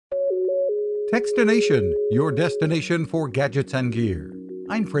Fishkin-Techstination, your destination for gadgets and gear.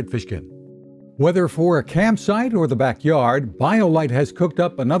 I'm Fred Fishkin. Whether for a campsite or the backyard, BioLite has cooked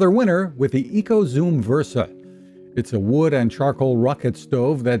up another winner with the EcoZoom Versa. It's a wood and charcoal rocket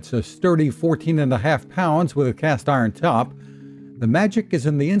stove that's a sturdy 14.5 pounds with a cast iron top. The magic is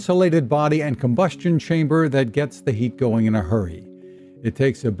in the insulated body and combustion chamber that gets the heat going in a hurry. It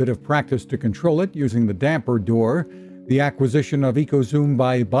takes a bit of practice to control it using the damper door. The acquisition of EcoZoom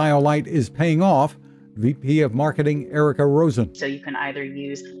by BioLite is paying off. VP of Marketing Erica Rosen. So you can either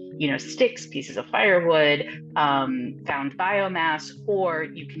use, sticks, pieces of firewood, found biomass, or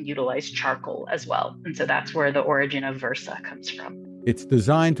you can utilize charcoal as well. And so that's where the origin of Versa comes from. It's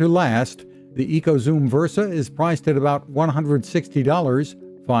designed to last. The EcoZoom Versa is priced at about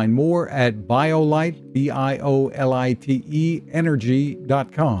 $160. Find more at BioLite, BIOLITE,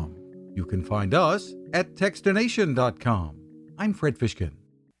 energy.com. You can find us at Techstination.com. I'm Fred Fishkin.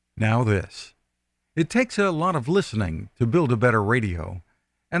 Now this. It takes a lot of listening to build a better radio,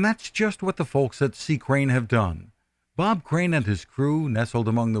 and that's just what the folks at C. Crane have done. Bob Crane and his crew, nestled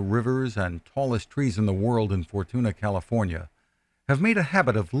among the rivers and tallest trees in the world in Fortuna, California, have made a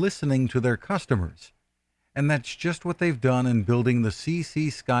habit of listening to their customers. And that's just what they've done in building the CC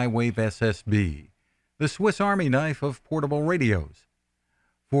Skywave SSB, the Swiss Army knife of portable radios.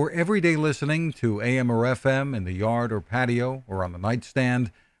 For everyday listening to AM or FM in the yard or patio or on the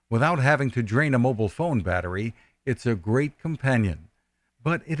nightstand, without having to drain a mobile phone battery, it's a great companion.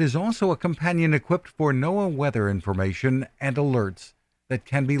 But it is also a companion equipped for NOAA weather information and alerts that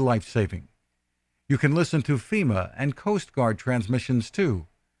can be life-saving. You can listen to FEMA and Coast Guard transmissions too.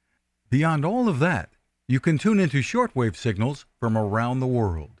 Beyond all of that, you can tune into shortwave signals from around the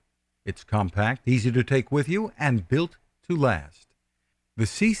world. It's compact, easy to take with you, and built to last. The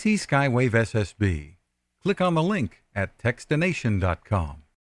CC Skywave SSB. Click on the link at Techstination.com.